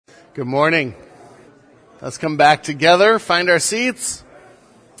Good morning. Let's come back together, find our seats.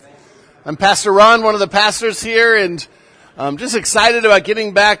 I'm Pastor Ron, one of the pastors here, and I'm just excited about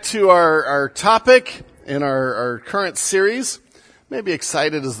getting back to our topic in our current series. Maybe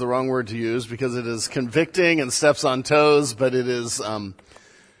excited is the wrong word to use because it is convicting and steps on toes, but it is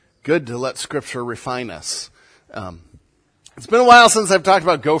good to let Scripture refine us. It's been a while since I've talked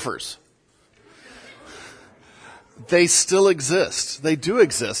about gophers. They still exist. They do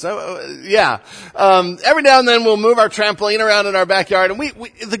exist. Every now and then we'll move our trampoline around in our backyard, and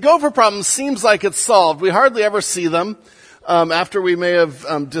the gopher problem seems like it's solved. We hardly ever see them after we may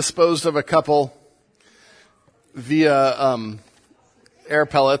have disposed of a couple via air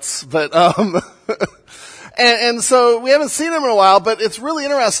pellets, but and so we haven't seen them in a while. But it's really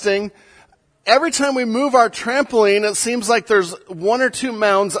interesting. Every time we move our trampoline, it seems like there's one or two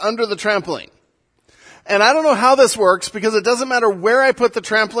mounds under the trampoline. And I don't know how this works because it doesn't matter where I put the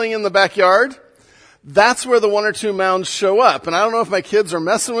trampoline in the backyard. That's where the one or two mounds show up. And I don't know if my kids are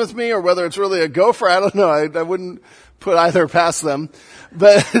messing with me or whether it's really a gopher. I don't know. I wouldn't put either past them.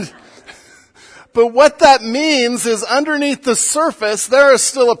 But what that means is underneath the surface, there is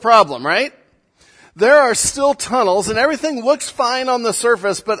still a problem, right? There are still tunnels and everything looks fine on the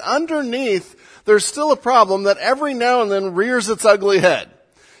surface, but underneath, there's still a problem that every now and then rears its ugly head.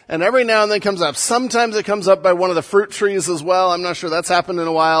 And every now and then comes up. Sometimes it comes up by one of the fruit trees as well. I'm not sure that's happened in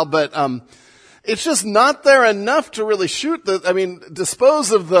a while, but it's just not there enough to really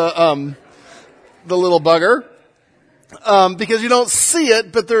dispose of the little bugger, because you don't see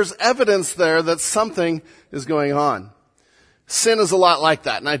it, but there's evidence there that something is going on. Sin is a lot like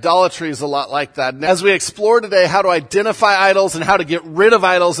that, and idolatry is a lot like that. And as we explore today how to identify idols and how to get rid of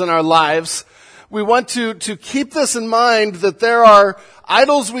idols in our lives, we want to keep this in mind, that there are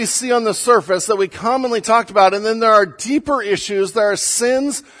idols we see on the surface that we commonly talked about, and then there are deeper issues, there are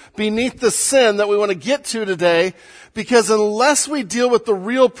sins beneath the sin that we want to get to today, because unless we deal with the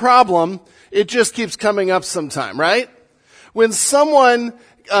real problem, it just keeps coming up sometime, right? When someone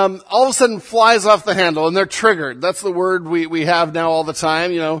all of a sudden flies off the handle and they're triggered. That's the word we have now all the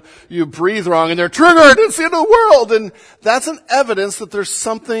time. You know, you breathe wrong and they're triggered. It's the end of the world. And that's an evidence that there's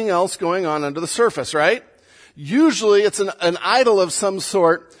something else going on under the surface, right? Usually it's an idol of some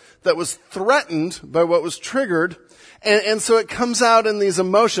sort that was threatened by what was triggered. And so it comes out in these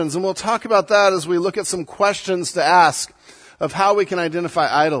emotions. And we'll talk about that as we look at some questions to ask of how we can identify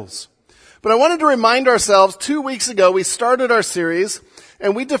idols. But I wanted to remind ourselves, 2 weeks ago we started our series,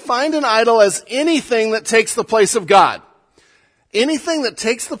 and we defined an idol as anything that takes the place of God. Anything that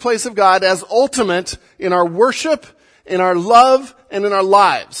takes the place of God as ultimate in our worship, in our love, and in our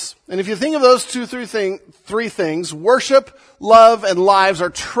lives. And if you think of those three things, worship, love, and lives, or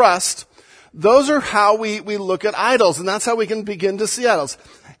trust, those are how we look at idols, and that's how we can begin to see idols.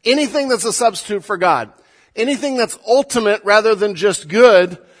 Anything that's a substitute for God, anything that's ultimate rather than just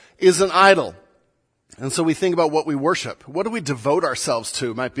good, is an idol. And so we think about what we worship. What do we devote ourselves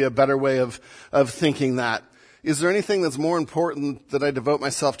to? Might be a better way of thinking that. Is there anything that's more important that I devote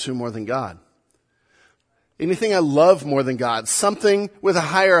myself to more than God? Anything I love more than God? Something with a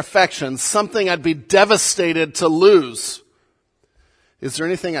higher affection? Something I'd be devastated to lose? Is there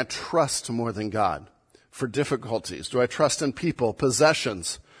anything I trust more than God for difficulties? Do I trust in people,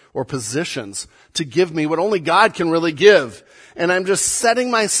 possessions, or positions to give me what only God can really give? And I'm just setting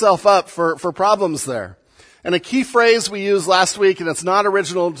myself up for problems there. And a key phrase we used last week, and it's not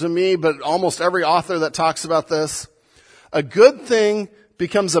original to me, but almost every author that talks about this, a good thing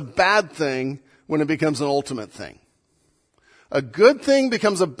becomes a bad thing when it becomes an ultimate thing. A good thing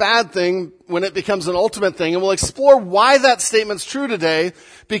becomes a bad thing when it becomes an ultimate thing. And we'll explore why that statement's true today,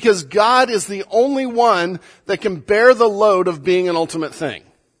 because God is the only one that can bear the load of being an ultimate thing.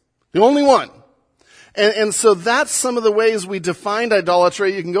 The only one. And so that's some of the ways we defined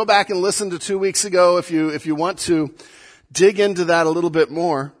idolatry. You can go back and listen to 2 weeks ago if you want to dig into that a little bit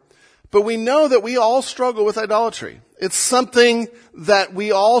more. But we know that we all struggle with idolatry. It's something that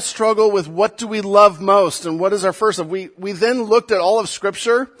we all struggle with. What do we love most? And what is our first love? We then looked at all of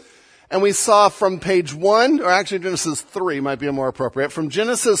Scripture, and we saw from page 1, or actually Genesis 3 might be more appropriate, from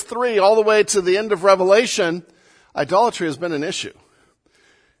Genesis 3 all the way to the end of Revelation, idolatry has been an issue.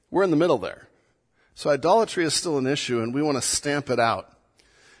 We're in the middle there. So idolatry is still an issue, and we want to stamp it out.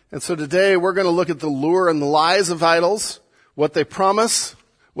 And so today we're going to look at the lure and the lies of idols, what they promise,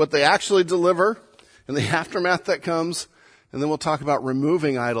 what they actually deliver, and the aftermath that comes. And then we'll talk about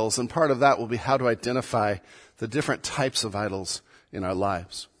removing idols, and part of that will be how to identify the different types of idols in our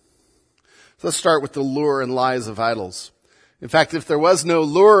lives. So let's start with the lure and lies of idols. In fact, if there was no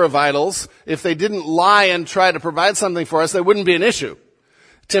lure of idols, if they didn't lie and try to provide something for us, there wouldn't be an issue.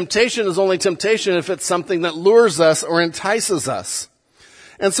 Temptation is only temptation if it's something that lures us or entices us.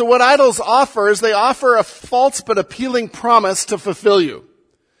 And so what idols offer is they offer a false but appealing promise to fulfill you.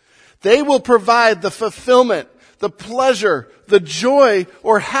 They will provide the fulfillment, the pleasure, the joy,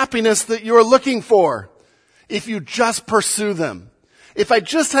 or happiness that you're looking for if you just pursue them. If I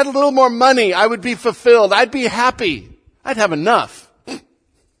just had a little more money, I would be fulfilled. I'd be happy. I'd have enough.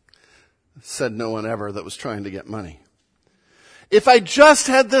 Said no one ever that was trying to get money. If I just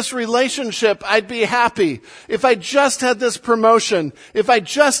had this relationship, I'd be happy. If I just had this promotion, if I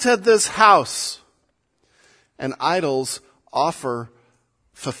just had this house. And idols offer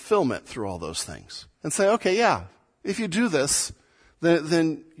fulfillment through all those things. And say, okay, yeah, if you do this,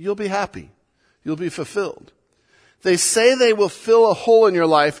 then you'll be happy. You'll be fulfilled. They say they will fill a hole in your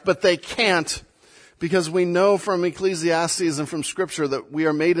life, but they can't, because we know from Ecclesiastes and from Scripture that we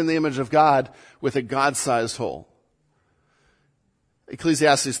are made in the image of God with a God-sized hole.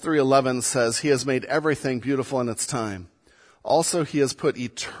 Ecclesiastes 3:11 says, He has made everything beautiful in its time. Also, He has put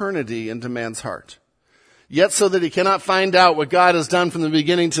eternity into man's heart. Yet so that he cannot find out what God has done from the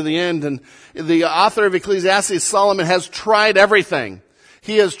beginning to the end. And the author of Ecclesiastes, Solomon, has tried everything.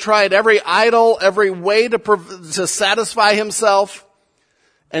 He has tried every idol, every way to satisfy himself,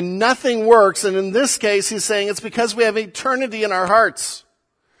 and nothing works. And in this case, he's saying it's because we have eternity in our hearts.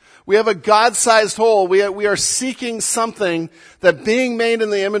 We have a God-sized hole. We are seeking something that, being made in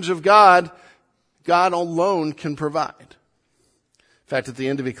the image of God, God alone can provide. In fact, at the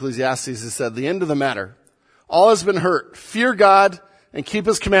end of Ecclesiastes, he said, the end of the matter, all has been heard. Fear God and keep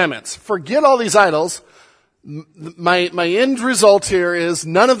His commandments. Forget all these idols. My end result here is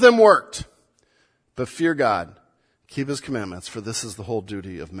none of them worked. But fear God, keep His commandments, for this is the whole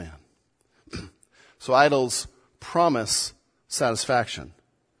duty of man. So idols promise satisfaction.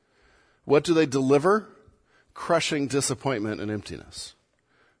 What do they deliver? Crushing disappointment and emptiness.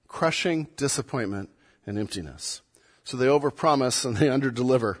 Crushing disappointment and emptiness. So they overpromise and they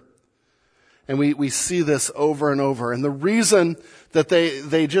underdeliver. And we see this over and over. And the reason that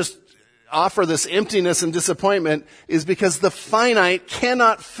they just offer this emptiness and disappointment is because the finite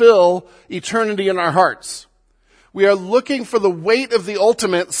cannot fill eternity in our hearts. We are looking for the weight of the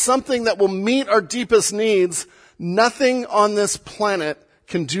ultimate, something that will meet our deepest needs. Nothing on this planet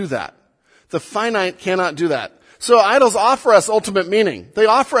can do that. The finite cannot do that. So idols offer us ultimate meaning. They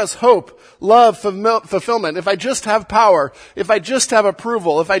offer us hope, love, fulfillment. If I just have power, if I just have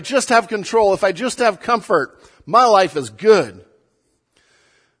approval, if I just have control, if I just have comfort, my life is good.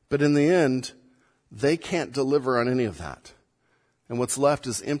 But in the end, they can't deliver on any of that. And what's left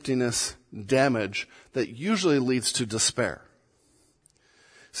is emptiness, damage, that usually leads to despair.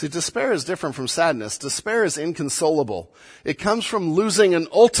 See, despair is different from sadness. Despair is inconsolable. It comes from losing an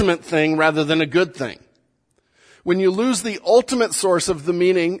ultimate thing rather than a good thing. When you lose the ultimate source of the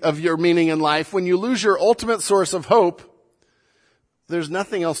meaning of your meaning in life, when you lose your ultimate source of hope, there's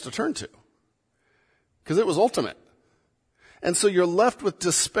nothing else to turn to. Because it was ultimate. And so you're left with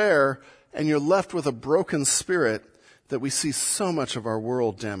despair, and you're left with a broken spirit that we see so much of our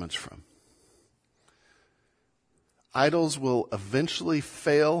world damaged from. Idols will eventually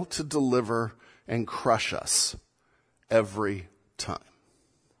fail to deliver and crush us every time.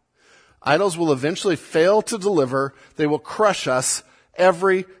 Idols will eventually fail to deliver. They will crush us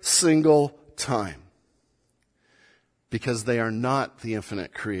every single time. Because they are not the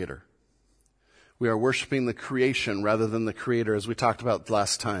infinite creator. We are worshiping the creation rather than the creator, as we talked about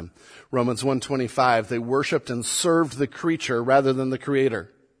last time. Romans 1:25, they worshiped and served the creature rather than the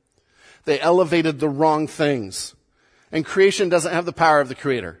creator. They elevated the wrong things. And creation doesn't have the power of the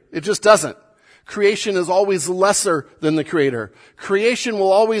creator. It just doesn't. Creation is always lesser than the creator. Creation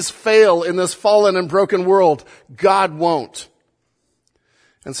will always fail in this fallen and broken world. God won't.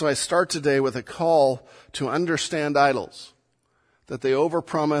 And so I start today with a call to understand idols, that they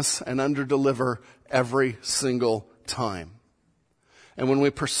overpromise and underdeliver every single time. And when we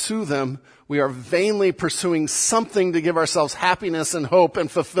pursue them, we are vainly pursuing something to give ourselves happiness and hope and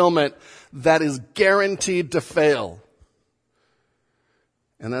fulfillment that is guaranteed to fail.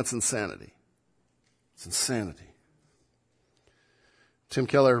 And that's insanity. It's insanity. Tim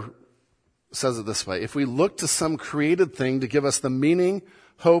Keller says it this way: if we look to some created thing to give us the meaning,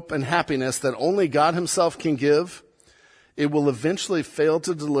 hope, and happiness that only God Himself can give, it will eventually fail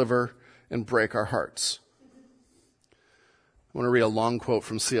to deliver and break our hearts. I want to read a long quote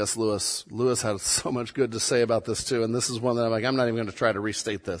from C.S. Lewis. Lewis had so much good to say about this too, and this is one that I'm not even going to try to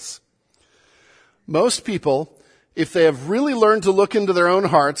restate this. Most people, if they have really learned to look into their own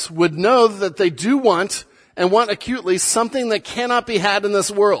hearts, would know that they do want, and want acutely, something that cannot be had in this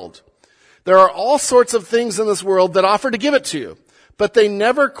world. There are all sorts of things in this world that offer to give it to you, but they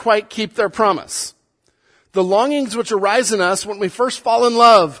never quite keep their promise. The longings which arise in us when we first fall in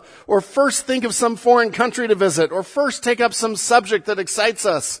love, or first think of some foreign country to visit, or first take up some subject that excites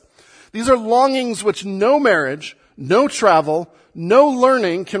us. These are longings which no marriage, no travel, no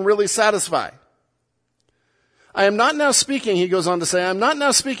learning can really satisfy. I am not now speaking, he goes on to say, I am not now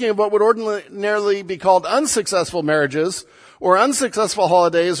speaking of what would ordinarily be called unsuccessful marriages, or unsuccessful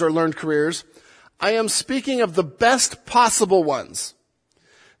holidays or learned careers. I am speaking of the best possible ones.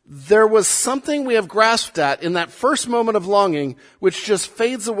 There was something we have grasped at in that first moment of longing which just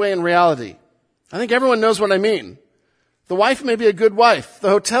fades away in reality. I think everyone knows what I mean. The wife may be a good wife. The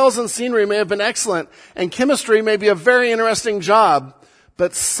hotels and scenery may have been excellent. And chemistry may be a very interesting job.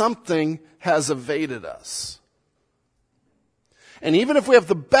 But something has evaded us. And even if we have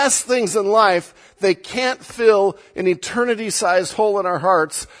the best things in life, they can't fill an eternity-sized hole in our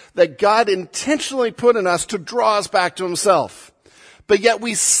hearts that God intentionally put in us to draw us back to himself. But yet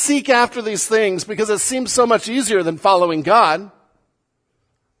we seek after these things because it seems so much easier than following God.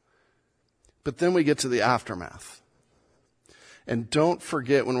 But then we get to the aftermath. And don't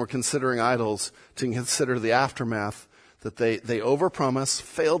forget when we're considering idols to consider the aftermath that they overpromise,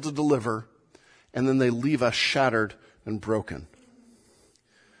 fail to deliver, and then they leave us shattered and broken.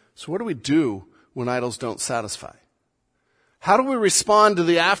 So what do we do when idols don't satisfy? How do we respond to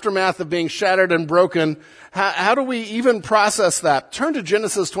the aftermath of being shattered and broken? How do we even process that? Turn to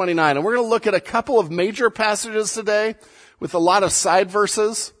Genesis 29, and we're going to look at a couple of major passages today with a lot of side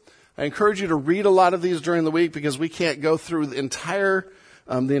verses. I encourage you to read a lot of these during the week because we can't go through the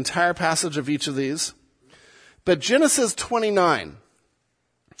entire passage of each of these. But Genesis 29,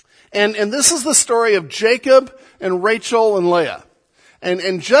 and this is the story of Jacob and Rachel and Leah.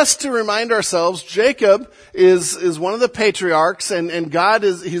 And just to remind ourselves, Jacob is one of the patriarchs, and God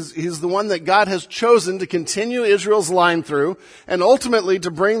he's the one that God has chosen to continue Israel's line through, and ultimately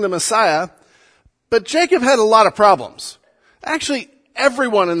to bring the Messiah. But Jacob had a lot of problems. Actually,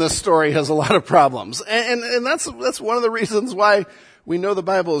 everyone in this story has a lot of problems. And that's one of the reasons why we know the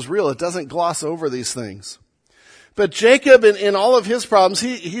Bible is real. It doesn't gloss over these things. But Jacob, in all of his problems,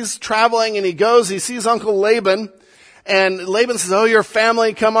 he's traveling and he sees Uncle Laban. And Laban says, oh, your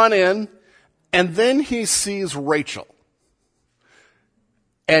family, come on in. And then he sees Rachel.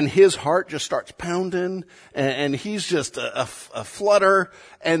 And his heart just starts pounding. And he's just a flutter.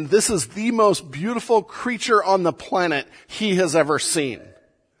 And this is the most beautiful creature on the planet he has ever seen.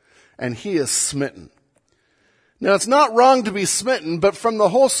 And he is smitten. Now, it's not wrong to be smitten, but from the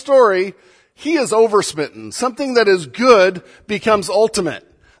whole story, he is oversmitten. Something that is good becomes ultimate.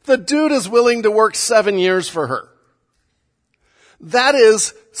 The dude is willing to work 7 years for her. That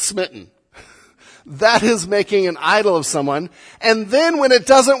is smitten. That is making an idol of someone. And then when it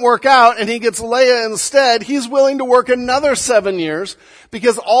doesn't work out and he gets Leah instead, he's willing to work another 7 years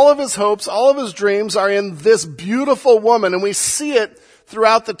because all of his hopes, all of his dreams are in this beautiful woman. And we see it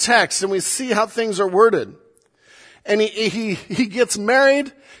throughout the text and we see how things are worded. And he gets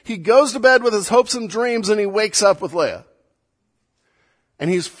married, he goes to bed with his hopes and dreams, and he wakes up with Leah. And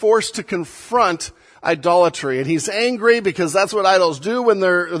he's forced to confront idolatry. And he's angry because that's what idols do when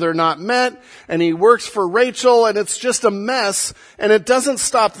they're not met. And he works for Rachel, and it's just a mess. And it doesn't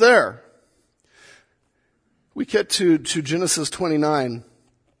stop there. We get to Genesis 29,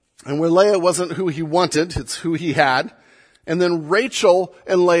 and where Leah wasn't who he wanted, it's who he had. And then Rachel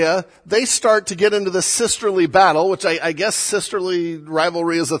and Leah, they start to get into this sisterly battle, which I guess sisterly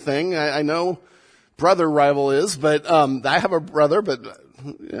rivalry is a thing. I know brother rival is, but I have a brother, but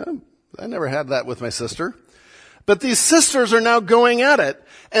yeah, I never had that with my sister. But these sisters are now going at it,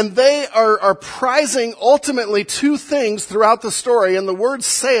 and they are prizing ultimately two things throughout the story. And the words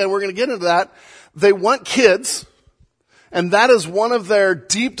say, and we're going to get into that, they want kids. And that is one of their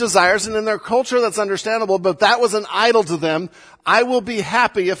deep desires. And in their culture, that's understandable. But that was an idol to them. I will be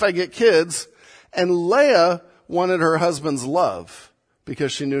happy if I get kids. And Leah wanted her husband's love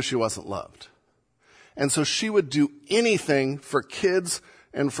because she knew she wasn't loved. And so she would do anything for kids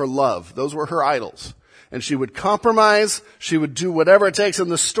and for love. Those were her idols. And she would compromise. She would do whatever it takes. And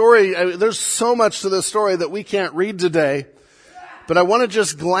the story, there's so much to this story that we can't read today. But I want to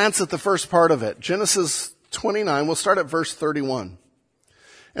just glance at the first part of it. Genesis 29, we'll start at verse 31.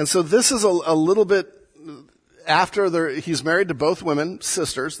 And so this is a little bit after he's married to both women,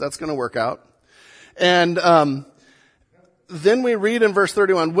 sisters. That's going to work out. And then we read in verse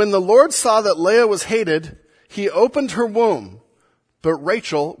 31, when the Lord saw that Leah was hated, he opened her womb, but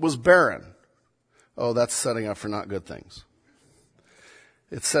Rachel was barren. Oh, that's setting up for not good things.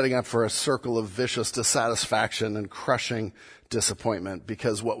 It's setting up for a circle of vicious dissatisfaction and crushing disappointment,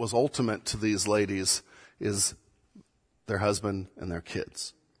 because what was ultimate to these ladies is their husband, and their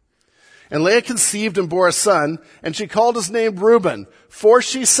kids. And Leah conceived and bore a son, and she called his name Reuben, for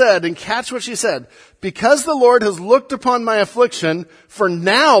she said, and catch what she said, because the Lord has looked upon my affliction, for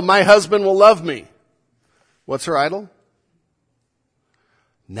now my husband will love me. What's her idol?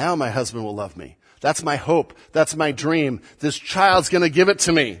 Now my husband will love me. That's my hope. That's my dream. This child's going to give it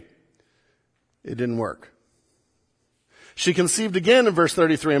to me. It didn't work. She conceived again in verse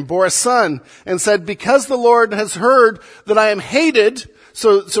 33 and bore a son and said, because the Lord has heard that I am hated.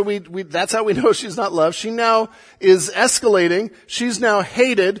 So that's how we know she's not loved. She now is escalating. She's now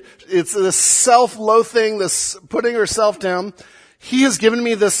hated. It's this self-loathing, this putting herself down. He has given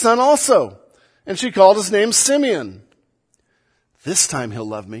me this son also. And she called his name Simeon. This time he'll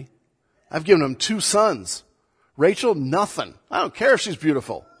love me. I've given him 2 sons. Rachel, nothing. I don't care if she's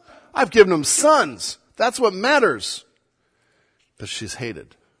beautiful. I've given him sons. That's what matters. But she's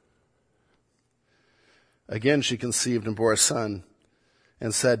hated. Again, she conceived and bore a son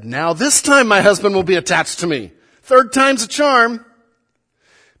and said, now this time my husband will be attached to me. 3rd time's a charm.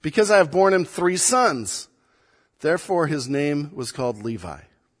 Because I have borne him 3 sons. Therefore his name was called Levi.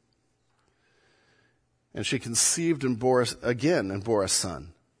 And she conceived and bore a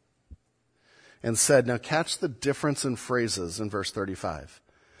son. And said, now catch the difference in phrases in verse 35.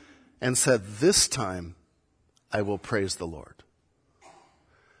 And said, this time I will praise the Lord.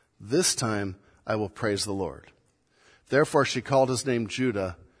 This time I will praise the Lord. Therefore she called his name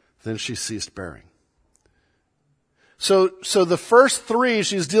Judah, then she ceased bearing. So the first 3,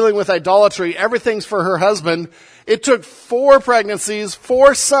 she's dealing with idolatry. Everything's for her husband. It took 4 pregnancies,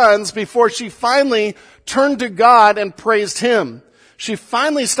 4 sons before she finally turned to God and praised him. She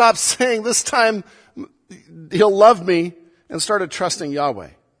finally stopped saying, this time he'll love me, and started trusting Yahweh.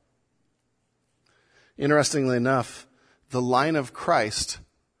 Interestingly enough, the line of Christ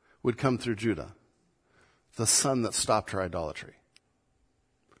would come through Judah, the son that stopped her idolatry.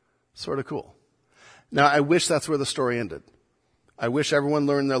 Sort of cool. Now, I wish that's where the story ended. I wish everyone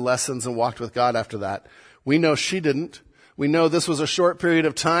learned their lessons and walked with God after that. We know she didn't. We know this was a short period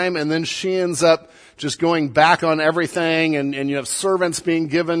of time, and then she ends up just going back on everything, and you have servants being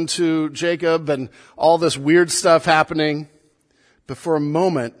given to Jacob and all this weird stuff happening. But for a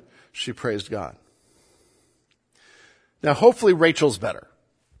moment, she praised God. Now, hopefully Rachel's better.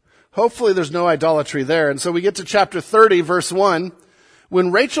 Hopefully there's no idolatry there. And so we get to chapter 30, verse 1.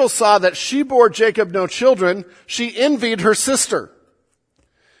 When Rachel saw that she bore Jacob no children, she envied her sister.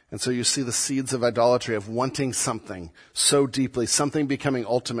 And so you see the seeds of idolatry, of wanting something so deeply, something becoming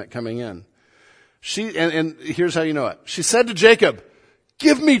ultimate coming in. And here's how you know it. She said to Jacob,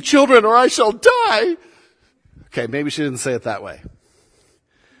 give me children or I shall die. Okay, maybe she didn't say it that way.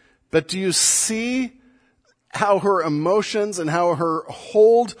 But do you see how her emotions and how her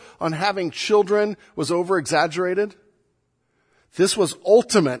hold on having children was over-exaggerated? This was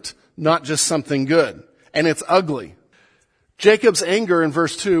ultimate, not just something good. And it's ugly. Jacob's anger in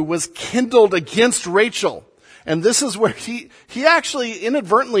verse 2 was kindled against Rachel. And this is where he actually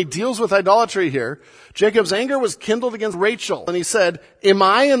inadvertently deals with idolatry here. Jacob's anger was kindled against Rachel. And he said, am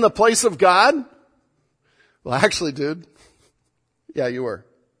I in the place of God? Well, actually, dude. Yeah, you were.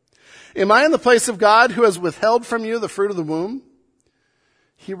 Am I in the place of God who has withheld from you the fruit of the womb?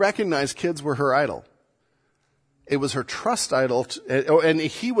 He recognized kids were her idol. It was her trust idol, and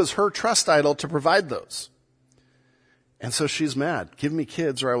he was her trust idol to provide those. And so she's mad. Give me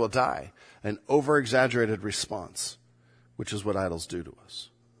kids or I will die. An over-exaggerated response, which is what idols do to us.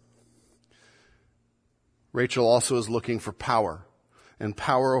 Rachel also is looking for power, and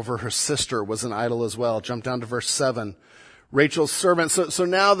power over her sister was an idol as well. Jump down to verse 7. Rachel's servant. So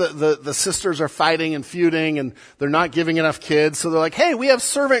now the sisters are fighting and feuding, and they're not giving enough kids. So they're like, hey, we have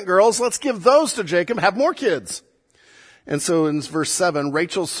servant girls. Let's give those to Jacob. Have more kids. And so in verse 7,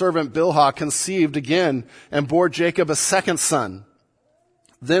 Rachel's servant Bilhah conceived again and bore Jacob a second son.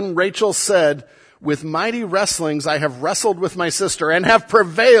 Then Rachel said, with mighty wrestlings I have wrestled with my sister and have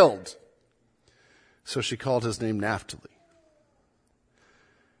prevailed. So she called his name Naphtali.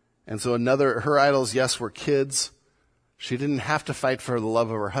 And so her idols, yes, were kids. She didn't have to fight for the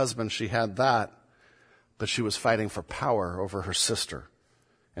love of her husband. She had that. But she was fighting for power over her sister.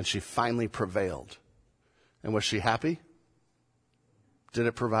 And she finally prevailed. And was she happy? Did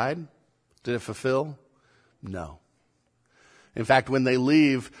it provide? Did it fulfill? No. In fact, when they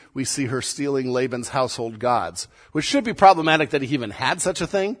leave, we see her stealing Laban's household gods, which should be problematic that he even had such a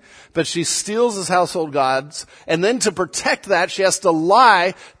thing. But she steals his household gods, and then to protect that, she has to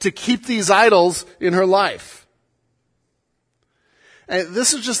lie to keep these idols in her life. And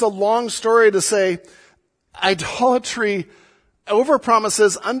this is just a long story to say idolatry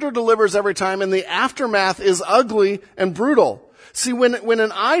overpromises, underdelivers every time, and the aftermath is ugly and brutal. See, when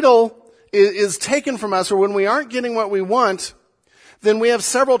an idol is taken from us, or when we aren't getting what we want, then we have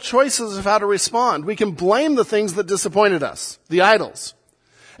several choices of how to respond. We can blame the things that disappointed us, the idols.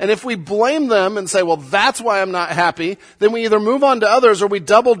 And if we blame them and say, well, that's why I'm not happy, then we either move on to others or we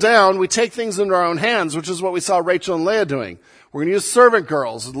double down, we take things into our own hands, which is what we saw Rachel and Leah doing. We're going to use servant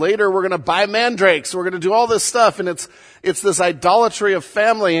girls. Later, we're going to buy mandrakes. We're going to do all this stuff, and it's this idolatry of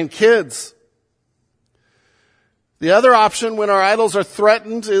family and kids. The other option when our idols are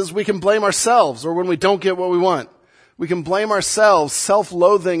threatened is we can blame ourselves, or when we don't get what we want. We can blame ourselves,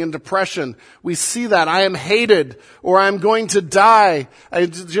 self-loathing and depression. We see that. I am hated, or I'm going to die.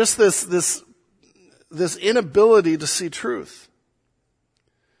 Just this inability to see truth.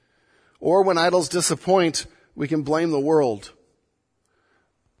 Or when idols disappoint, we can blame the world.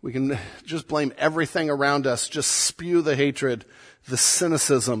 We can just blame everything around us, just spew the hatred, the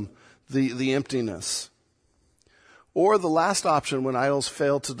cynicism, the emptiness. Or the last option when idols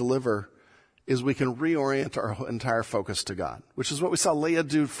fail to deliver is we can reorient our entire focus to God, which is what we saw Leah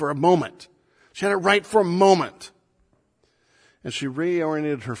do for a moment. She had it right for a moment. And she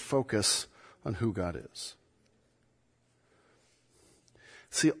reoriented her focus on who God is.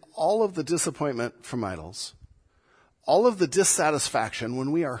 See, all of the disappointment from idols, all of the dissatisfaction,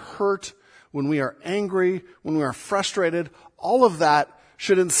 when we are hurt, when we are angry, when we are frustrated, all of that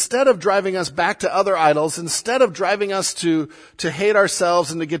should, instead of driving us back to other idols, instead of driving us to hate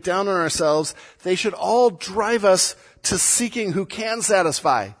ourselves and to get down on ourselves, they should all drive us to seeking who can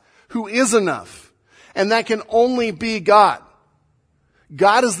satisfy, who is enough. And that can only be God.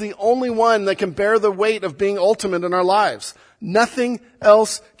 God is the only one that can bear the weight of being ultimate in our lives. Nothing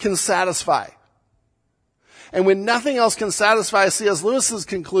else can satisfy. And when nothing else can satisfy, C.S. Lewis's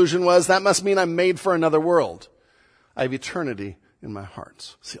conclusion was, that must mean I'm made for another world. I have eternity in my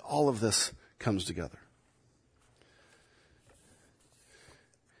heart. See, all of this comes together.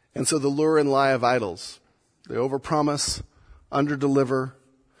 And so the lure and lie of idols, they overpromise, underdeliver,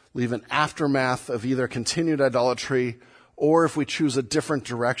 leave an aftermath of either continued idolatry or, if we choose a different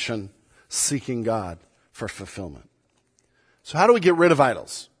direction, seeking God for fulfillment. So how do we get rid of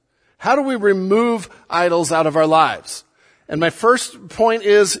idols? How do we remove idols out of our lives? And my first point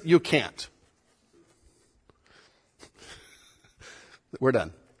is, you can't. We're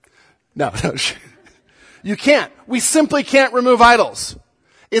done. No. You can't. We simply can't remove idols.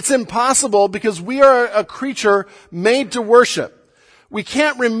 It's impossible because we are a creature made to worship. We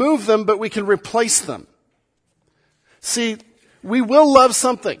can't remove them, but we can replace them. See, we will love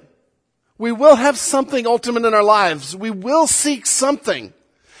something. We will have something ultimate in our lives. We will seek something.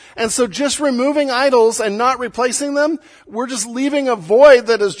 And so just removing idols and not replacing them, we're just leaving a void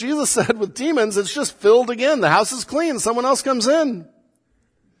that, as Jesus said with demons, it's just filled again. The house is clean. Someone else comes in.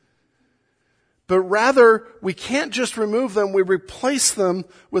 But rather, we can't just remove them. We replace them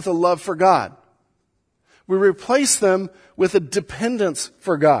with a love for God. We replace them with a dependence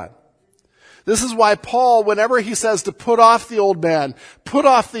for God. This is why Paul, whenever he says to put off the old man, put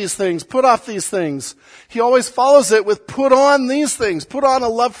off these things, he always follows it with put on these things, put on a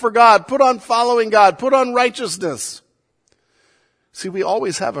love for God, put on following God, put on righteousness. See, we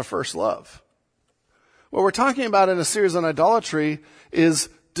always have a first love. What we're talking about in a series on idolatry is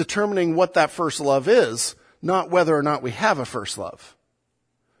determining what that first love is, not whether or not we have a first love.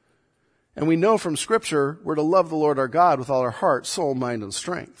 And we know from Scripture we're to love the Lord our God with all our heart, soul, mind, and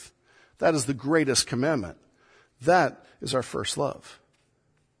strength. That is the greatest commandment. That is our first love.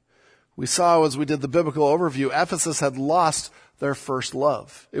 We saw as we did the biblical overview, Ephesus had lost their first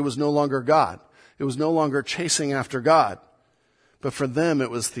love. It was no longer God. It was no longer chasing after God. But for them it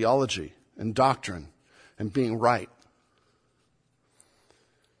was theology and doctrine and being right.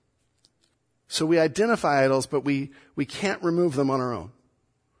 So we identify idols, but we can't remove them on our own.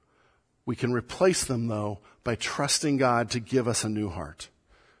 We can replace them, though, by trusting God to give us a new heart.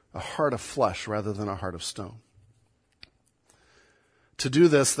 A heart of flesh rather than a heart of stone. To do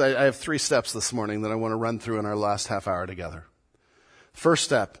this, I have 3 steps this morning that I want to run through in our last half hour together. First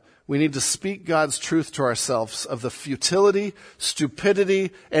step, we need to speak God's truth to ourselves of the futility,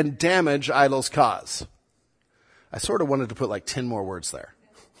 stupidity, and damage idols cause. I sort of wanted to put like 10 more words there,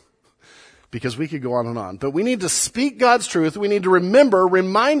 because we could go on and on. But we need to speak God's truth. We need to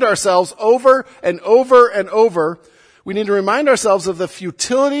remind ourselves over and over and over. We need to remind ourselves of the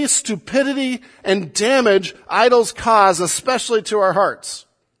futility, stupidity, and damage idols cause, especially to our hearts.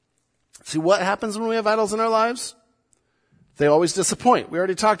 See, what happens when we have idols in our lives? They always disappoint. We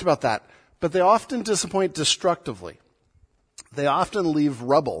already talked about that. But they often disappoint destructively. They often leave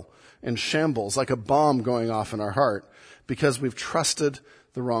rubble and shambles, like a bomb going off in our heart. because we've trusted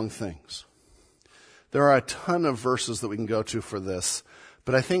the wrong things. There are a ton of verses that we can go to for this,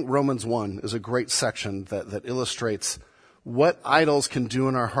 but I think Romans 1 is a great section that illustrates what idols can do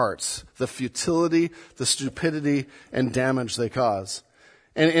in our hearts, the futility, the stupidity, and damage they cause.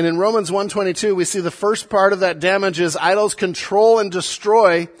 And in Romans 1:22, we see the first part of that damage is idols control and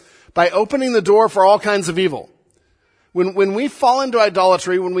destroy by opening the door for all kinds of evil. When we fall into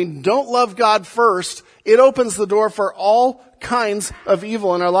idolatry, when we don't love God first, it opens the door for all kinds of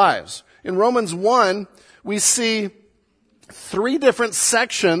evil in our lives. In Romans 1, we see 3 different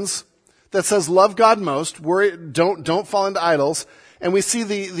sections that says love God most, don't fall into idols, and we see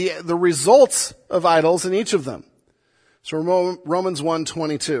the results of idols in each of them. So Romans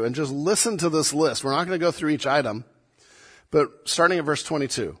 1:22, and just listen to this list. We're not going to go through each item, but starting at verse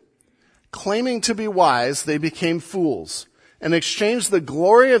 22. Claiming to be wise, they became fools and exchanged the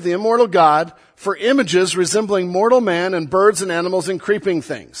glory of the immortal God for images resembling mortal man and birds and animals and creeping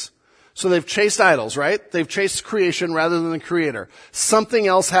things. So they've chased idols, right? They've chased creation rather than the Creator. Something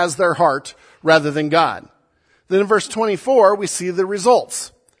else has their heart rather than God. Then in verse 24, we see the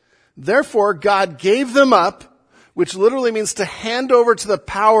results. Therefore, God gave them up, which literally means to hand over to the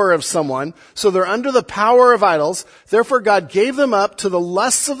power of someone. So they're under the power of idols. Therefore, God gave them up to the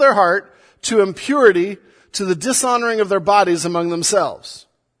lusts of their heart, to impurity, to the dishonoring of their bodies among themselves.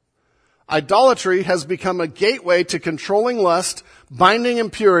 Idolatry has become a gateway to controlling lust, binding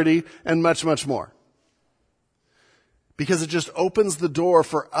impurity, and much, much more. Because it just opens the door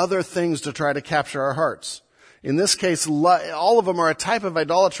for other things to try to capture our hearts. In this case, all of them are a type of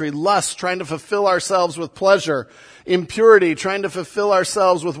idolatry. Lust, trying to fulfill ourselves with pleasure. Impurity, trying to fulfill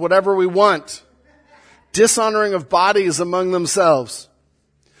ourselves with whatever we want. Dishonoring of bodies among themselves.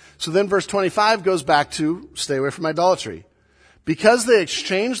 So then verse 25 goes back to stay away from idolatry. Because they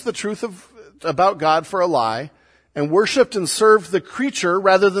exchanged the truth about God for a lie and worshipped and served the creature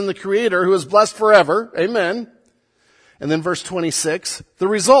rather than the Creator who is blessed forever. Amen. And then verse 26, the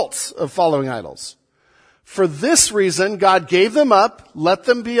results of following idols. For this reason, God gave them up, let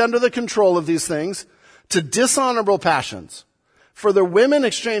them be under the control of these things, to dishonorable passions. For the women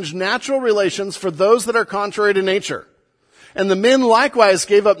exchanged natural relations for those that are contrary to nature. And the men likewise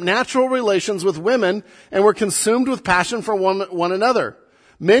gave up natural relations with women and were consumed with passion for one another.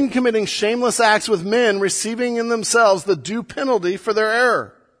 Men committing shameless acts with men, receiving in themselves the due penalty for their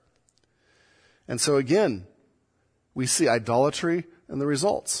error. And so again, we see idolatry and the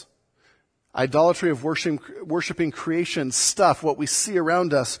results. Idolatry of worshiping creation stuff, what we see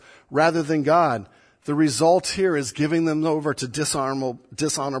around us, rather than God. The result here is giving them over to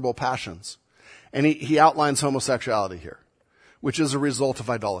dishonorable passions. And he outlines homosexuality here, which is a result of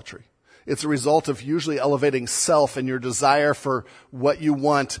idolatry. It's a result of usually elevating self and your desire for what you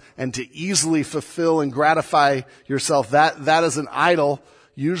want and to easily fulfill and gratify yourself. That is an idol,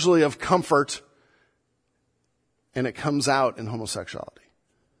 usually of comfort, and it comes out in homosexuality.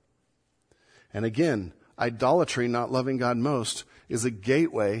 And again, idolatry, not loving God most, is a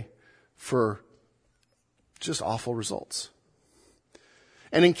gateway for just awful results.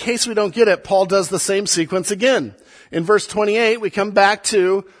 And in case we don't get it, Paul does the same sequence again. In verse 28, we come back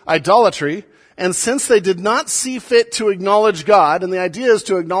to idolatry. And since they did not see fit to acknowledge God, and the idea is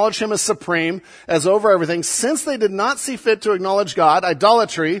to acknowledge Him as supreme, as over everything, since they did not see fit to acknowledge God,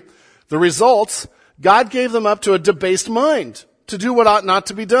 idolatry, the results, God gave them up to a debased mind, to do what ought not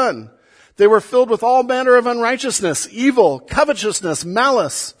to be done. They were filled with all manner of unrighteousness, evil, covetousness,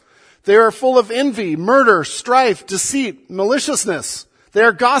 malice. They are full of envy, murder, strife, deceit, maliciousness. They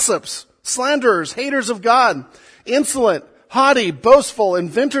are gossips, slanderers, haters of God, insolent, haughty, boastful,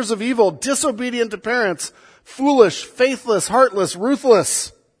 inventors of evil, disobedient to parents, foolish, faithless, heartless,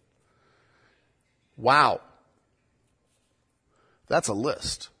 ruthless. Wow. That's a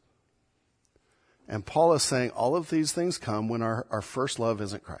list. And Paul is saying all of these things come when our first love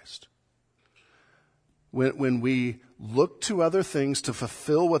isn't Christ. When we look to other things to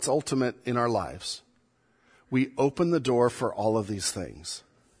fulfill what's ultimate in our lives, we open the door for all of these things.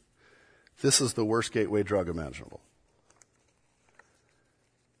 This is the worst gateway drug imaginable.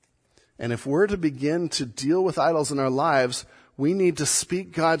 And if we're to begin to deal with idols in our lives, we need to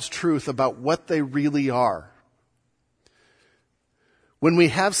speak God's truth about what they really are. When we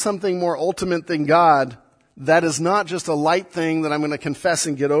have something more ultimate than God, that is not just a light thing that I'm going to confess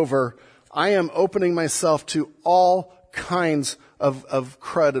and get over. I am opening myself to all kinds of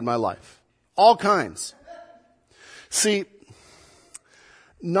crud in my life. All kinds. See,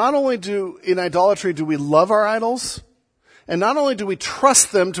 not only in idolatry do we love our idols, and not only do we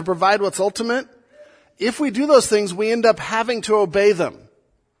trust them to provide what's ultimate, if we do those things, we end up having to obey them.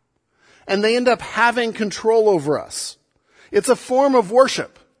 And they end up having control over us. It's a form of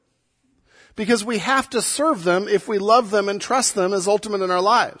worship. Because we have to serve them if we love them and trust them as ultimate in our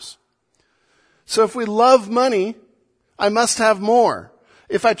lives. So if we love money, I must have more.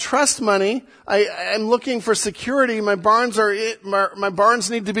 If I trust money, I'm looking for security. My barns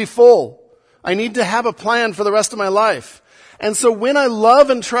need to be full. I need to have a plan for the rest of my life. And so when I love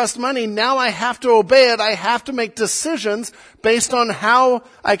and trust money, now I have to obey it. I have to make decisions based on how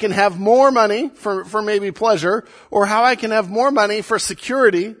I can have more money for maybe pleasure, or how I can have more money for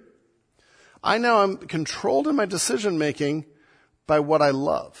security. I know I'm controlled in my decision making by what I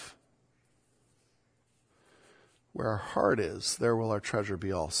love. Where our heart is, there will our treasure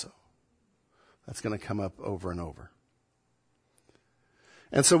be also. That's going to come up over and over.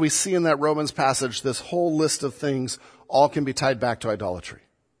 And so we see in that Romans passage, this whole list of things all can be tied back to idolatry.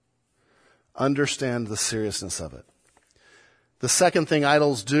 Understand the seriousness of it. The second thing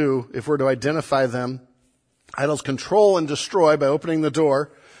idols do, if we're to identify them, idols control and destroy by opening the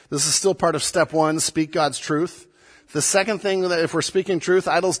door. This is still part of step 1, speak God's truth. The second thing, that if we're speaking truth,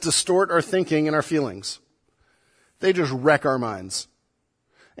 idols distort our thinking and our feelings. They just wreck our minds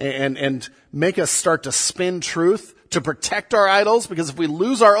and make us start to spin truth to protect our idols, because if we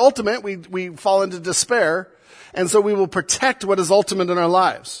lose our ultimate, we fall into despair. And so we will protect what is ultimate in our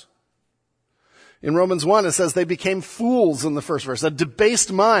lives. In Romans 1, it says they became fools in the first verse, a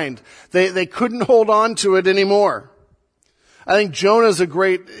debased mind. They couldn't hold on to it anymore. I think Jonah is a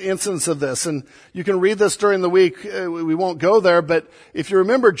great instance of this, and you can read this during the week. We won't go there, but if you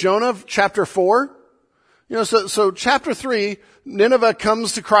remember Jonah, chapter 4, so chapter 3, Nineveh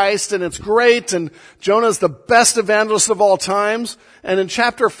comes to Christ, and it's great, and Jonah's the best evangelist of all times. And in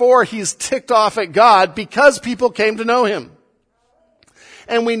chapter 4, he's ticked off at God because people came to know him.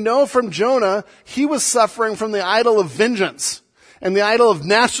 And we know from Jonah, he was suffering from the idol of vengeance and the idol of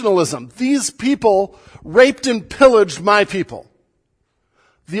nationalism. These people raped and pillaged my people.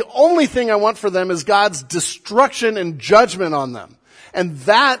 The only thing I want for them is God's destruction and judgment on them. And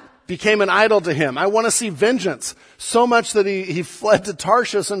that became an idol to him. I want to see vengeance, so much that he fled to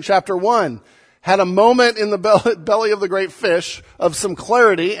Tarshish in chapter 1, had a moment in the belly of the great fish of some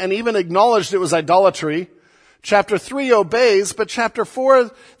clarity, and even acknowledged it was idolatry. Chapter 3 obeys, but chapter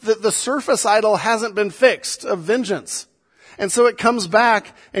 4, the surface idol hasn't been fixed of vengeance. And so it comes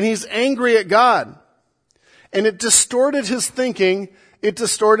back, and he's angry at God. And it distorted his thinking, it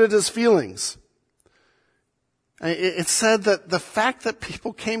distorted his feelings. It said that the fact that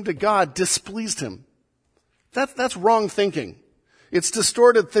people came to God displeased him. That's wrong thinking. It's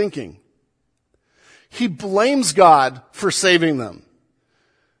distorted thinking. He blames God for saving them.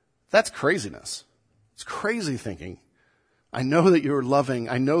 That's craziness. It's crazy thinking. I know that you're loving.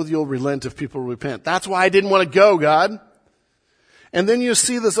 I know that you'll relent if people repent. That's why I didn't want to go, God. And then you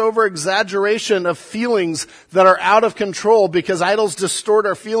see this over-exaggeration of feelings that are out of control because idols distort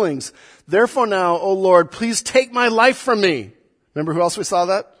our feelings. Therefore now, O Lord, please take my life from me. Remember who else we saw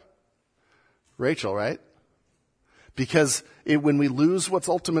that? Rachel, right? Because when we lose what's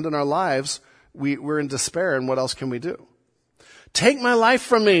ultimate in our lives, we're in despair, and what else can we do? Take my life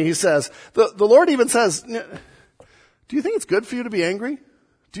from me, he says. The Lord even says, do you think it's good for you to be angry?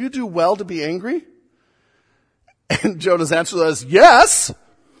 Do you do well to be angry? And Jonah's answer was, yes.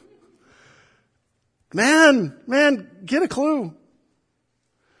 Man, get a clue.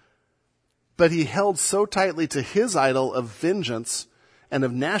 But he held so tightly to his idol of vengeance and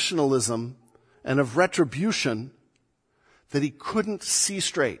of nationalism and of retribution that he couldn't see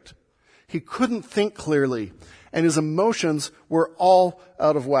straight. He couldn't think clearly, and his emotions were all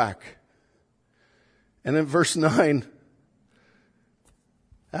out of whack. And in verse 9,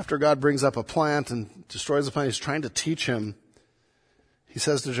 after God brings up a plant and destroys the plant, he's trying to teach him. He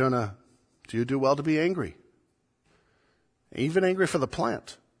says to Jonah, do you do well to be angry? Even angry for the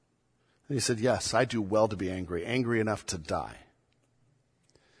plant? And he said, yes, I do well to be angry, angry enough to die.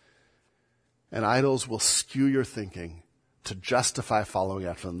 And idols will skew your thinking to justify following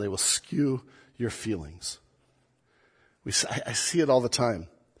after them. They will skew your feelings. I see it all the time.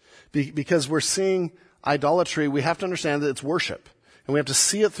 Because we're seeing idolatry, we have to understand that it's worship. And we have to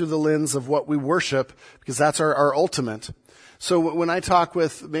see it through the lens of what we worship, because that's our ultimate. So when I talk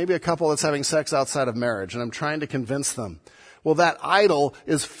with maybe a couple that's having sex outside of marriage, and I'm trying to convince them, well, that idol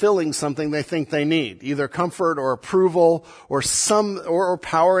is filling something they think they need, either comfort or approval or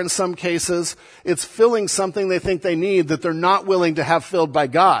power in some cases. It's filling something they think they need that they're not willing to have filled by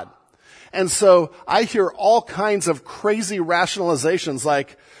God. And so I hear all kinds of crazy rationalizations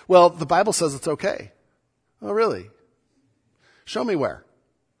like, well, the Bible says it's okay. Oh, really? Show me where.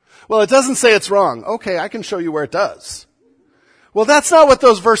 Well, it doesn't say it's wrong. Okay, I can show you where it does. Well, that's not what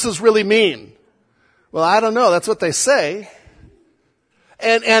those verses really mean. Well, I don't know. That's what they say.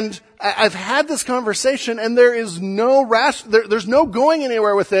 And I've had this conversation, and there is there's no going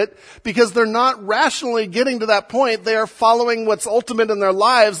anywhere with it, because they're not rationally getting to that point. They are following what's ultimate in their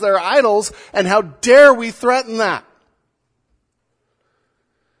lives, their idols, and how dare we threaten that?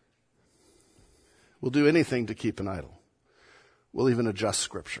 We'll do anything to keep an idol. We'll even adjust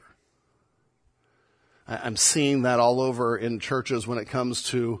Scripture. I'm seeing that all over in churches when it comes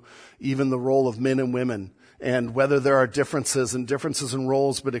to even the role of men and women, and whether there are differences in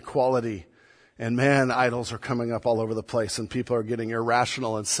roles, but equality. And man, idols are coming up all over the place, and people are getting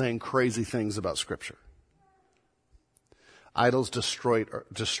irrational and saying crazy things about Scripture. Idols distort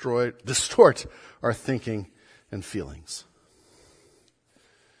our thinking and feelings.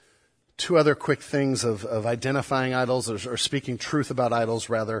 Two other quick things of identifying idols, or speaking truth about idols,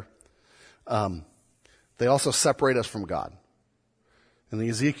 rather. They also separate us from God. In the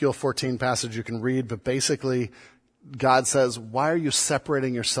Ezekiel 14 passage you can read, but basically God says, why are you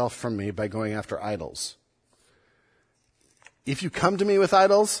separating yourself from me by going after idols? If you come to me with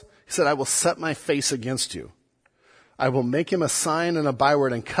idols, he said, I will set my face against you. I will make him a sign and a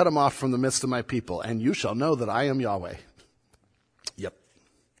byword and cut him off from the midst of my people, and you shall know that I am Yahweh. Yep.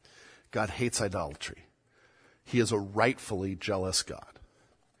 God hates idolatry. He is a rightfully jealous God.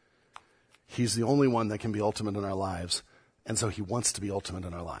 He's the only one that can be ultimate in our lives, and so he wants to be ultimate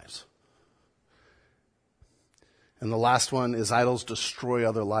in our lives. And the last one is idols destroy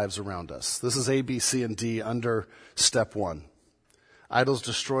other lives around us. This is A, B, C, and D under step 1. Idols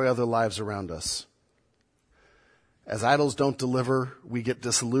destroy other lives around us. As idols don't deliver, we get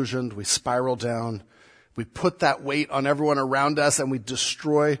disillusioned, we spiral down, we put that weight on everyone around us, and we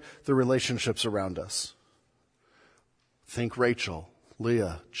destroy the relationships around us. Think Rachel,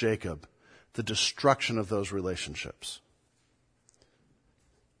 Leah, Jacob, the destruction of those relationships.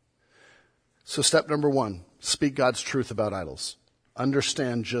 So step number 1, speak God's truth about idols.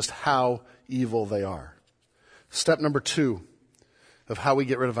 Understand just how evil they are. Step number 2 of how we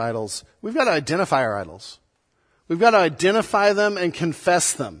get rid of idols, we've got to identify our idols. We've got to identify them and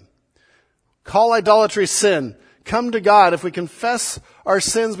confess them. Call idolatry sin. Come to God. If we confess our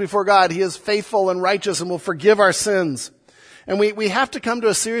sins before God, he is faithful and righteous and will forgive our sins. And we have to come to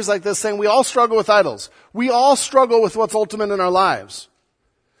a series like this saying we all struggle with idols. We all struggle with what's ultimate in our lives.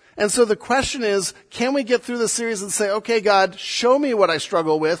 And so the question is, can we get through this series and say, okay, God, show me what I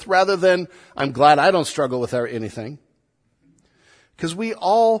struggle with, rather than, I'm glad I don't struggle with anything. Because we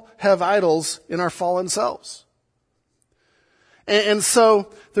all have idols in our fallen selves. And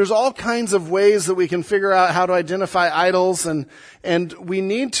so there's all kinds of ways that we can figure out how to identify idols, and we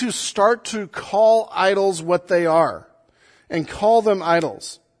need to start to call idols what they are and call them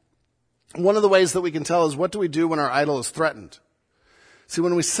idols. One of the ways that we can tell is, what do we do when our idol is threatened? See,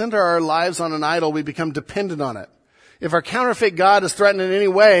 when we center our lives on an idol, we become dependent on it. If our counterfeit God is threatened in any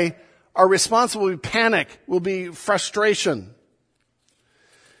way, our response will be panic, will be frustration.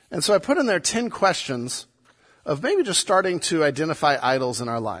 And so I put in there 10 questions of maybe just starting to identify idols in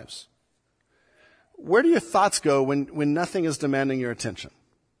our lives. Where do your thoughts go when nothing is demanding your attention?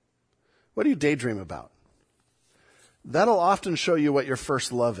 What do you daydream about? That'll often show you what your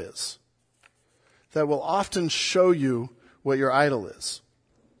first love is. That will often show you what your idol is.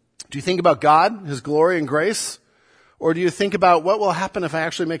 Do you think about God, his glory and grace? Or do you think about what will happen if I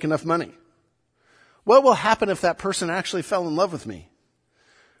actually make enough money? What will happen if that person actually fell in love with me?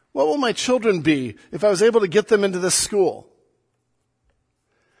 What will my children be if I was able to get them into this school?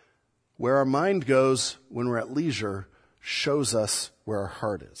 Where our mind goes when we're at leisure shows us where our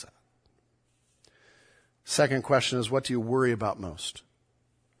heart is at. Second question is, what do you worry about most?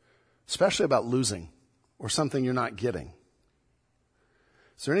 Especially about losing or something you're not getting.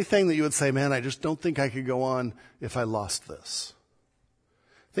 Is there anything that you would say, man, I just don't think I could go on if I lost this?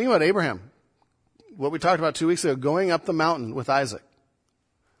 Think about Abraham. What we talked about 2 weeks ago, going up the mountain with Isaac.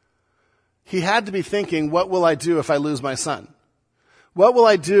 He had to be thinking, what will I do if I lose my son? What will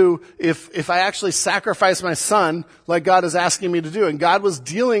I do if I actually sacrifice my son like God is asking me to do? And God was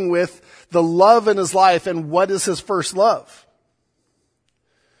dealing with the love in his life, and what is his first love?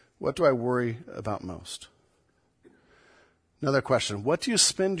 What do I worry about most? Another question, what do you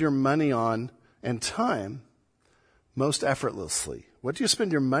spend your money on and time most effortlessly? What do you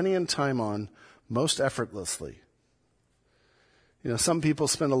spend your money and time on most effortlessly? You know, some people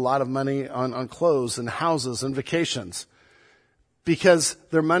spend a lot of money on clothes and houses and vacations because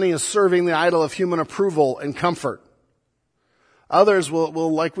their money is serving the idol of human approval and comfort. Others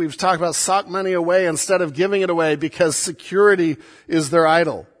will, like we've talked about, sock money away instead of giving it away because security is their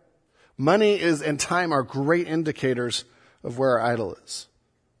idol. Money and time are great indicators of where our idol is.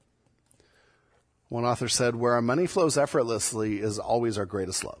 One author said, where our money flows effortlessly is always our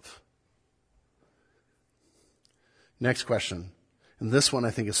greatest love. Next question, and this one I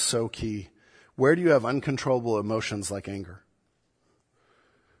think is so key. Where do you have uncontrollable emotions like anger?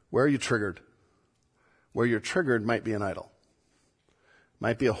 Where are you triggered? Where you're triggered might be an idol.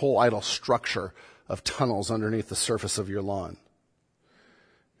 Might be a whole idol structure of tunnels underneath the surface of your lawn.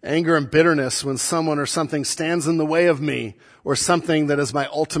 Anger and bitterness when someone or something stands in the way of me or something that is my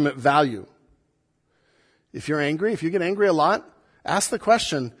ultimate value. If you're angry, if you get angry a lot, ask the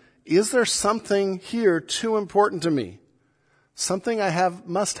question, is there something here too important to me? Something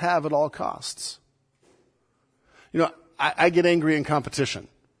must have at all costs. I get angry in competition,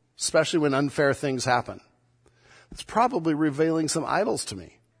 especially when unfair things happen. It's probably revealing some idols to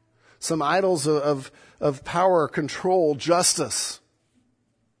me. Some idols of power, control, justice.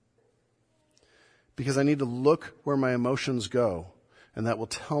 Because I need to look where my emotions go, and that will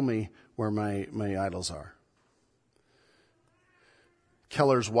tell me where my idols are.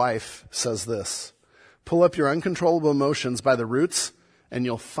 Keller's wife says this, pull up your uncontrollable emotions by the roots, and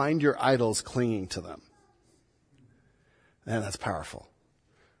you'll find your idols clinging to them. Man, that's powerful.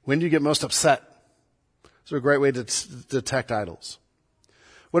 When do you get most upset? It's a great way to detect idols.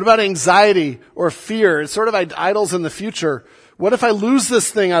 What about anxiety or fear? It's sort of idols in the future. What if I lose this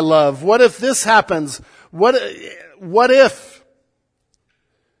thing I love? What if this happens? What if?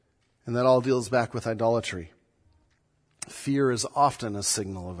 And that all deals back with idolatry. Fear is often a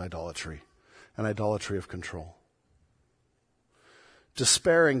signal of idolatry, an idolatry of control.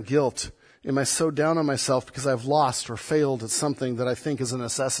 Despair and guilt. Am I so down on myself because I've lost or failed at something that I think is a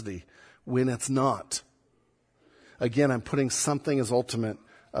necessity when it's not? Again, I'm putting something as ultimate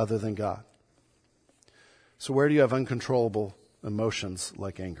other than God. So where do you have uncontrollable emotions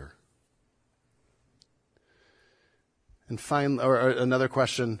like anger? And another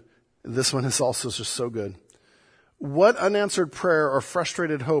question, this one is also just so good. What unanswered prayer or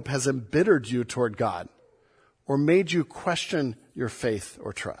frustrated hope has embittered you toward God or made you question your faith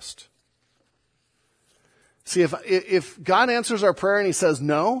or trust? See, if God answers our prayer and he says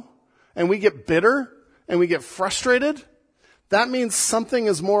no, and we get bitter and we get frustrated, that means something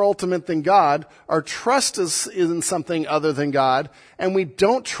is more ultimate than God. Our trust is in something other than God, and we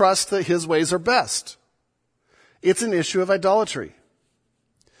don't trust that his ways are best. It's an issue of idolatry.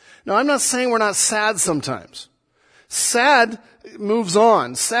 Now, I'm not saying we're not sad sometimes. Sad moves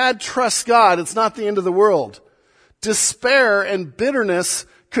on. Sad trusts God. It's not the end of the world. Despair and bitterness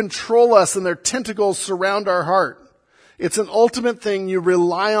control us, and their tentacles surround our heart. It's an ultimate thing you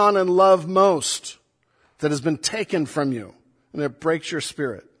rely on and love most that has been taken from you, and it breaks your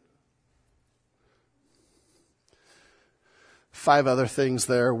spirit. 5 other things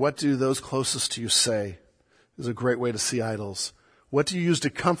there. What do those closest to you say? Is a great way to see idols. What do you use to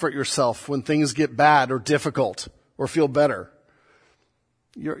comfort yourself when things get bad or difficult or feel better?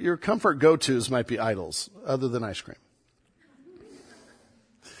 Your comfort go-tos might be idols, other than ice cream.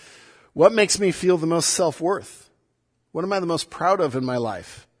 What makes me feel the most self-worth? What am I the most proud of in my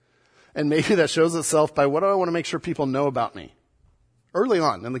life? And maybe that shows itself by what do I want to make sure people know about me? Early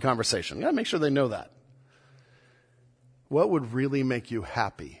on in the conversation. You got to make sure they know that. What would really make you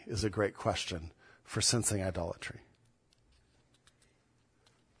happy is a great question for sensing idolatry.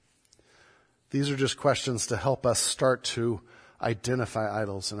 These are just questions to help us start to identify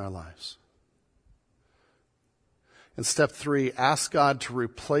idols in our lives. In step 3, ask God to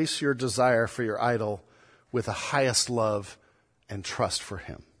replace your desire for your idol with the highest love and trust for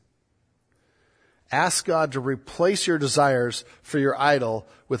him. Ask God to replace your desires for your idol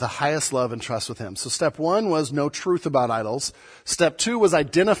with the highest love and trust with him. So step 1 was know truth about idols. Step 2 was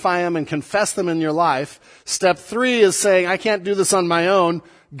identify them and confess them in your life. Step 3 is saying, I can't do this on my own.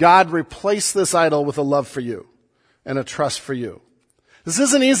 God, replace this idol with a love for you and a trust for you. This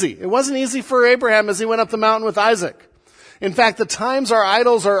isn't easy. It wasn't easy for Abraham as he went up the mountain with Isaac. In fact, the times our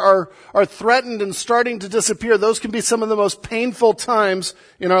idols are threatened and starting to disappear, those can be some of the most painful times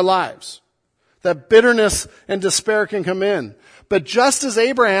in our lives. That bitterness and despair can come in. But just as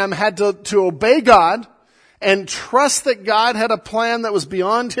Abraham had to obey God and trust that God had a plan that was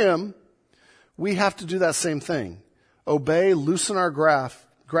beyond him, we have to do that same thing. Obey, loosen our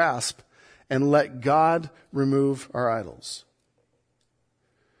grasp, and let God remove our idols.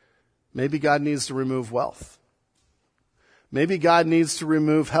 Maybe God needs to remove wealth. Maybe God needs to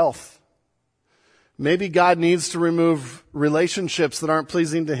remove health. Maybe God needs to remove relationships that aren't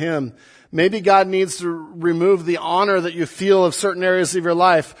pleasing to him. Maybe God needs to remove the honor that you feel of certain areas of your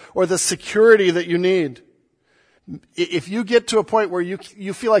life or the security that you need. If you get to a point where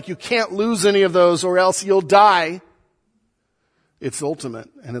you feel like you can't lose any of those or else you'll die, it's ultimate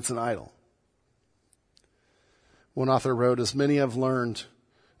and it's an idol. One author wrote, as many have learned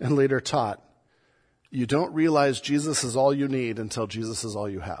and later taught, you don't realize Jesus is all you need until Jesus is all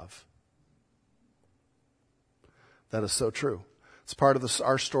you have. That is so true. It's part of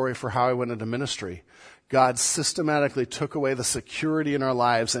our story for how I went into ministry. God systematically took away the security in our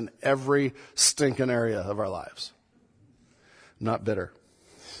lives in every stinking area of our lives. I'm not bitter.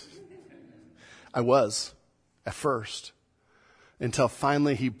 I was at first, until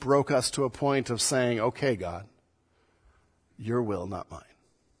finally he broke us to a point of saying, okay, God, your will, not mine.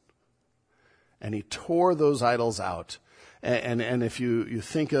 And he tore those idols out. And if you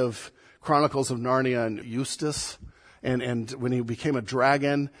think of Chronicles of Narnia and Eustace, and when he became a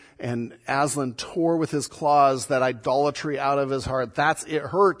dragon, and Aslan tore with his claws that idolatry out of his heart, it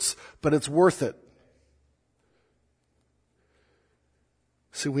hurts, but it's worth it.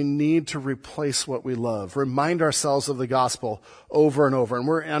 See, we need to replace what we love. Remind ourselves of the gospel over and over.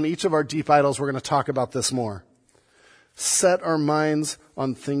 And on each of our deep idols, we're going to talk about this more. Set our minds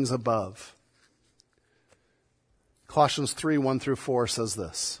on things above. Colossians 3, 1 through 4 says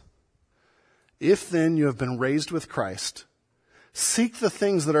this. If then you have been raised with Christ, seek the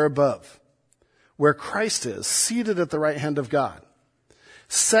things that are above, where Christ is, seated at the right hand of God.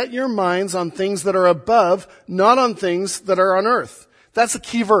 Set your minds on things that are above, not on things that are on earth. That's a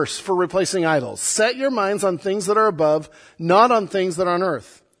key verse for replacing idols. Set your minds on things that are above, not on things that are on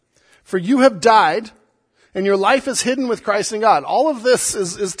earth. For you have died, and your life is hidden with Christ in God. All of this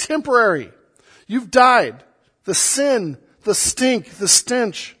is temporary. You've died. The sin, the stink, the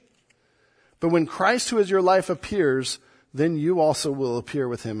stench. But when Christ, who is your life, appears, then you also will appear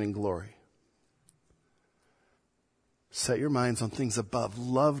with him in glory. Set your minds on things above.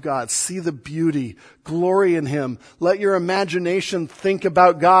 Love God. See the beauty. Glory in him. Let your imagination think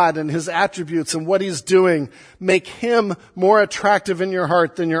about God and his attributes and what he's doing. Make him more attractive in your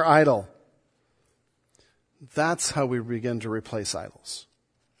heart than your idol. That's how we begin to replace idols.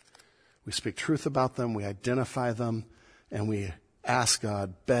 We speak truth about them, we identify them, and we ask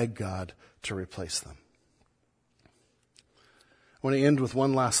God, beg God to replace them. I want to end with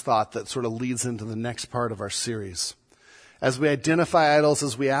one last thought that sort of leads into the next part of our series. As we identify idols,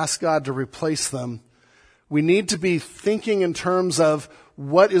 as we ask God to replace them, we need to be thinking in terms of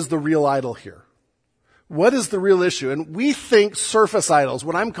what is the real idol here? What is the real issue? And we think surface idols,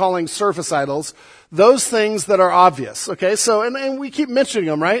 what I'm calling surface idols, those things that are obvious. Okay, so, and we keep mentioning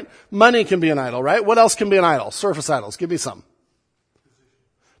them, right? Money can be an idol, right? What else can be an idol? Surface idols. Give me some.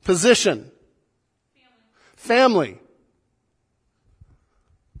 Position. Family.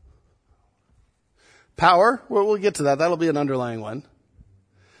 Power. Well, we'll get to that. That'll be an underlying one.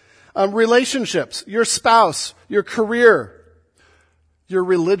 Relationships. Your spouse. Your career. Your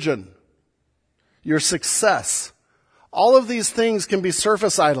religion. Your success. All of these things can be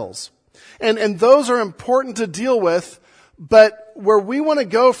surface idols. And those are important to deal with, but where we want to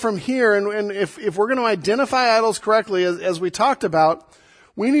go from here, and if we're going to identify idols correctly, as we talked about,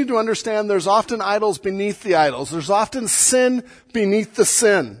 we need to understand there's often idols beneath the idols. There's often sin beneath the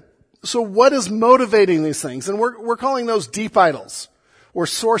sin. So what is motivating these things? And we're calling those deep idols, or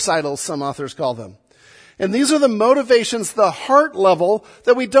source idols, some authors call them. And these are the motivations, the heart level,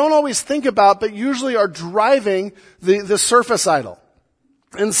 that we don't always think about, but usually are driving the surface idol.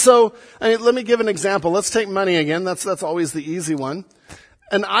 And so, let me give an example. Let's take money again. That's always the easy one.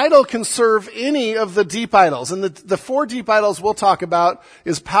 An idol can serve any of the deep idols. And the four deep idols we'll talk about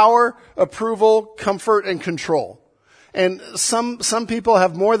is power, approval, comfort, and control. And some people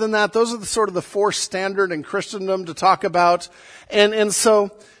have more than that. Those are the four standard in Christendom to talk about. And so,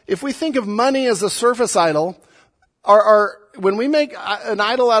 if we think of money as a surface idol, when we make an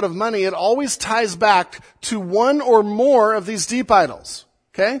idol out of money, it always ties back to one or more of these deep idols.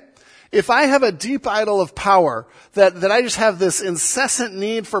 Okay? If I have a deep idol of power, that I just have this incessant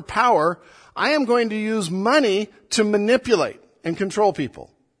need for power, I am going to use money to manipulate and control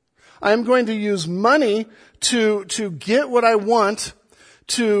people. I am going to use money to get what I want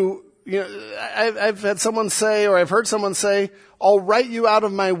I've had someone say, or I've heard someone say, I'll write you out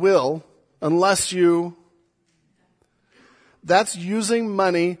of my will unless you... That's using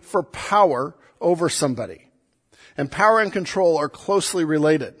money for power over somebody. And power and control are closely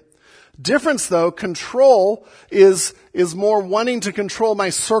related. Difference though, control is more wanting to control my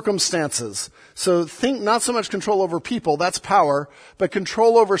circumstances. So think not so much control over people, that's power, but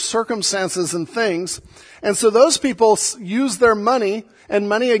control over circumstances and things. And so those people use their money, and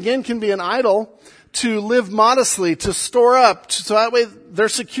money again can be an idol, to live modestly, to store up, so that way they're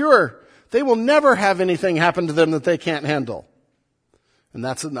secure. They will never have anything happen to them that they can't handle. And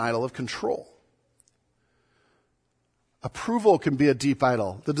that's an idol of control. Approval can be a deep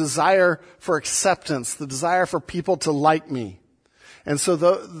idol. The desire for acceptance, the desire for people to like me. And so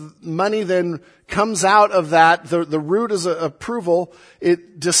the money then comes out of that. The root is approval.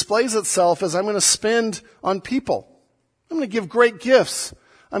 It displays itself as I'm going to spend on people. I'm going to give great gifts.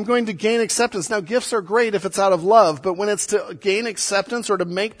 I'm going to gain acceptance. Now, gifts are great if it's out of love, but when it's to gain acceptance or to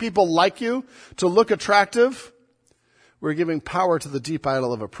make people like you, to look attractive, we're giving power to the deep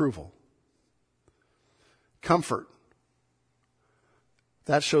idol of approval. Comfort.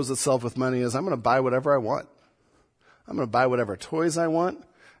 That shows itself with money as I'm going to buy whatever I want. I'm going to buy whatever toys I want.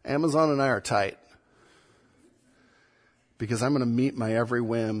 Amazon and I are tight because I'm going to meet my every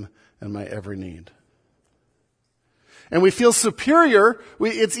whim and my every need. And we feel superior.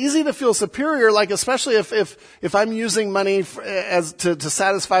 It's easy to feel superior, like especially if I'm using money as to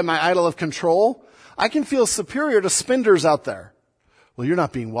satisfy my idol of control. I can feel superior to spenders out there. Well, you're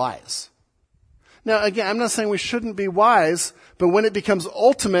not being wise. Now, again, I'm not saying we shouldn't be wise, but when it becomes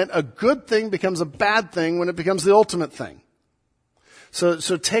ultimate, a good thing becomes a bad thing when it becomes the ultimate thing. So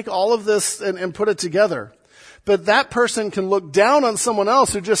take all of this and put it together. But that person can look down on someone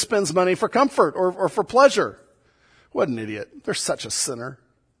else who just spends money for comfort or for pleasure. What an idiot. They're such a sinner.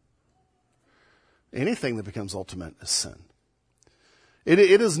 Anything that becomes ultimate is sin. It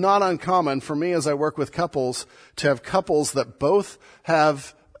is not uncommon for me as I work with couples to have couples that both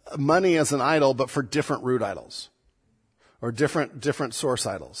have money as an idol, but for different root idols or different source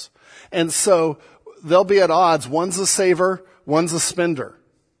idols. And so they'll be at odds. One's a saver, one's a spender.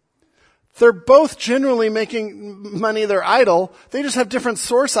 They're both generally making money their idol. They just have different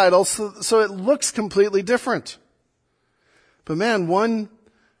source idols, so it looks completely different. But man, one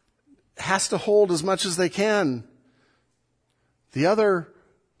has to hold as much as they can. The other,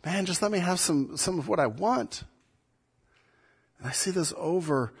 man, just let me have some of what I want. And I see this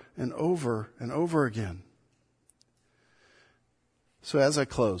over and over and over again. So as I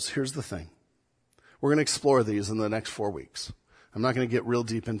close, here's the thing. We're going to explore these in the next 4 weeks. I'm not going to get real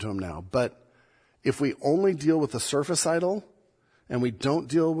deep into them now. But if we only deal with the surface idol and we don't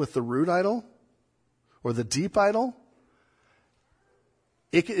deal with the root idol or the deep idol,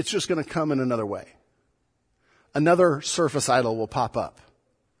 it's just going to come in another way. Another surface idol will pop up.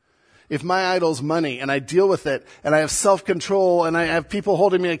 If my idol's money and I deal with it and I have self-control and I have people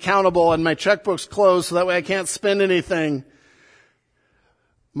holding me accountable and my checkbook's closed so that way I can't spend anything,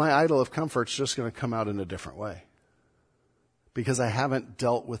 my idol of comfort's just going to come out in a different way. Because I haven't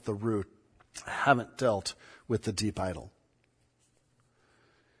dealt with the root. I haven't dealt with the deep idol.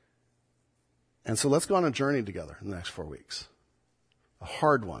 And so let's go on a journey together in the next 4 weeks. A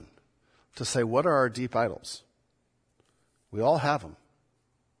hard one. To say, what are our deep idols? We all have them.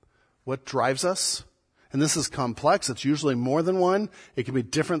 What drives us? And this is complex. It's usually more than one. It can be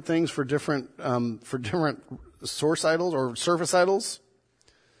different things for different source idols or surface idols.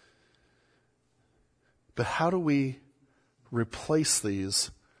 But how do we replace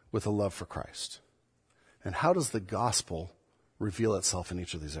these with a love for Christ? And how does the gospel reveal itself in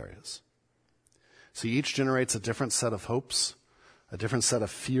each of these areas? So each generates a different set of hopes, a different set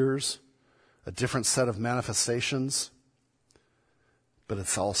of fears, a different set of manifestations, but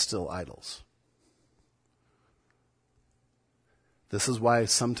it's all still idols. This is why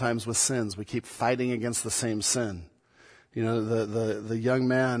sometimes with sins we keep fighting against the same sin. You know, the young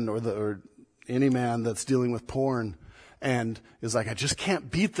man or any man that's dealing with porn and is like, I just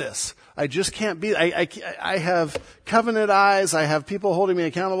can't beat this. I just can't beat it. I have covenant eyes. I have people holding me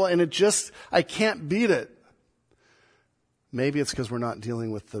accountable, and I can't beat it. Maybe it's because we're not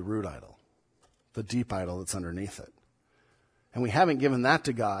dealing with the root idol, the deep idol that's underneath it. And we haven't given that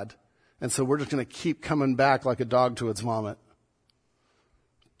to God, and so we're just going to keep coming back like a dog to its vomit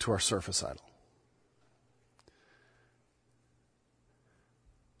to our surface idol.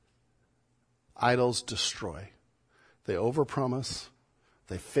 Idols destroy. They overpromise.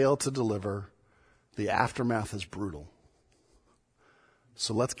 They fail to deliver. The aftermath is brutal.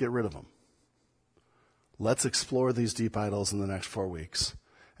 So let's get rid of them. Let's explore these deep idols in the next 4 weeks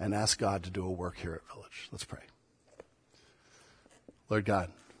and ask God to do a work here at Village. Let's pray. Lord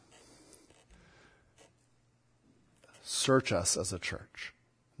God, search us as a church.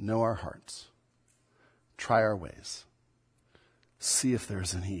 Know our hearts. Try our ways. See if there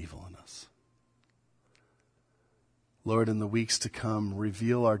is any evil in us. Lord, in the weeks to come,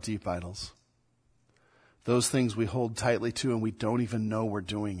 reveal our deep idols. Those things we hold tightly to and we don't even know we're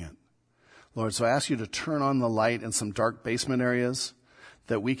doing it. Lord, so I ask you to turn on the light in some dark basement areas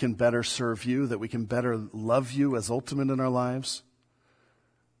that we can better serve you, that we can better love you as ultimate in our lives.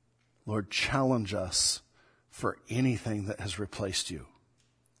 Lord, challenge us for anything that has replaced you.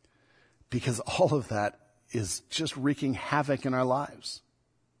 Because all of that is just wreaking havoc in our lives.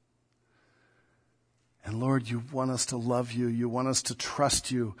 And Lord, you want us to love you. You want us to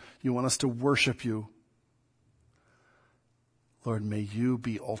trust you. You want us to worship you. Lord, may you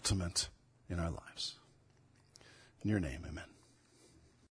be ultimate in our lives. In your name, amen.